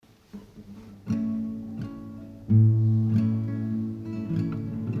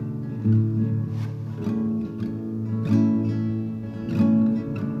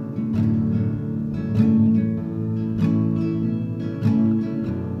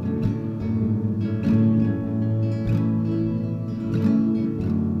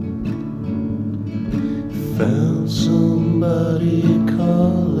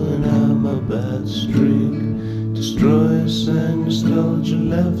streak. Destroyers and nostalgia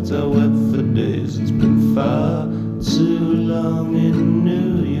left I wept for days. It's been far too long in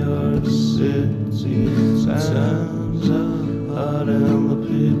New York City. Times are hard and the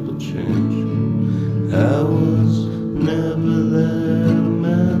people change. I was never that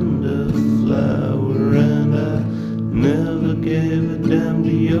Amanda Flower, and I never gave a damn to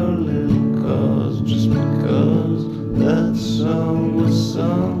your little cause, just because that song was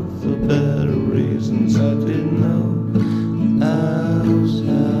sung for better reasons. I didn't know I was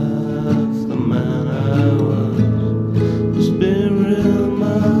half the man I was. It's been real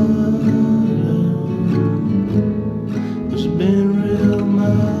modern. It's been real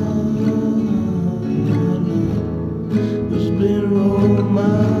modern. It's been real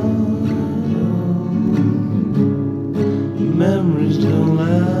modern. Memories don't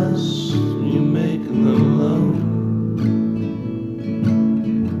last, you're making them alone.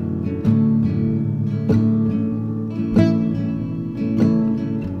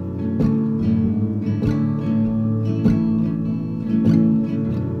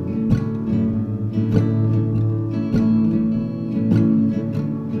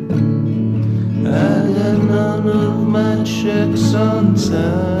 None of my checks on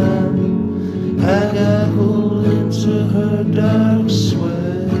time. I got pulled into her dark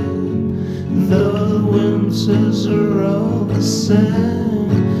sway. Though the winters are all the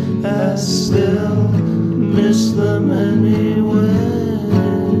same, I still miss them anyway.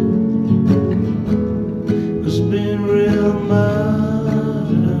 It's been real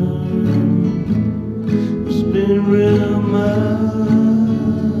modern. It's been real modern.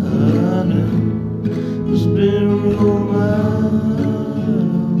 It's been real modern.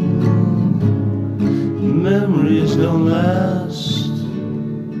 Memories don't last,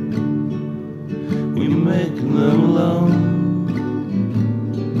 we're making them alone.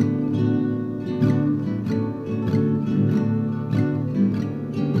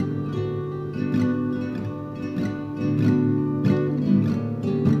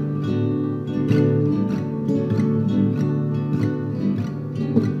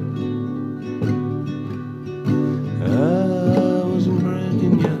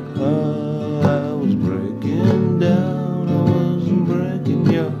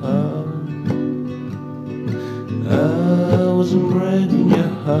 I wasn't breaking your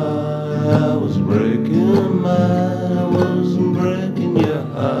heart, I was breaking mine. I wasn't breaking your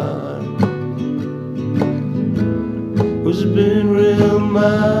heart. It's been real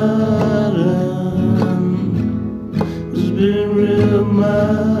mine.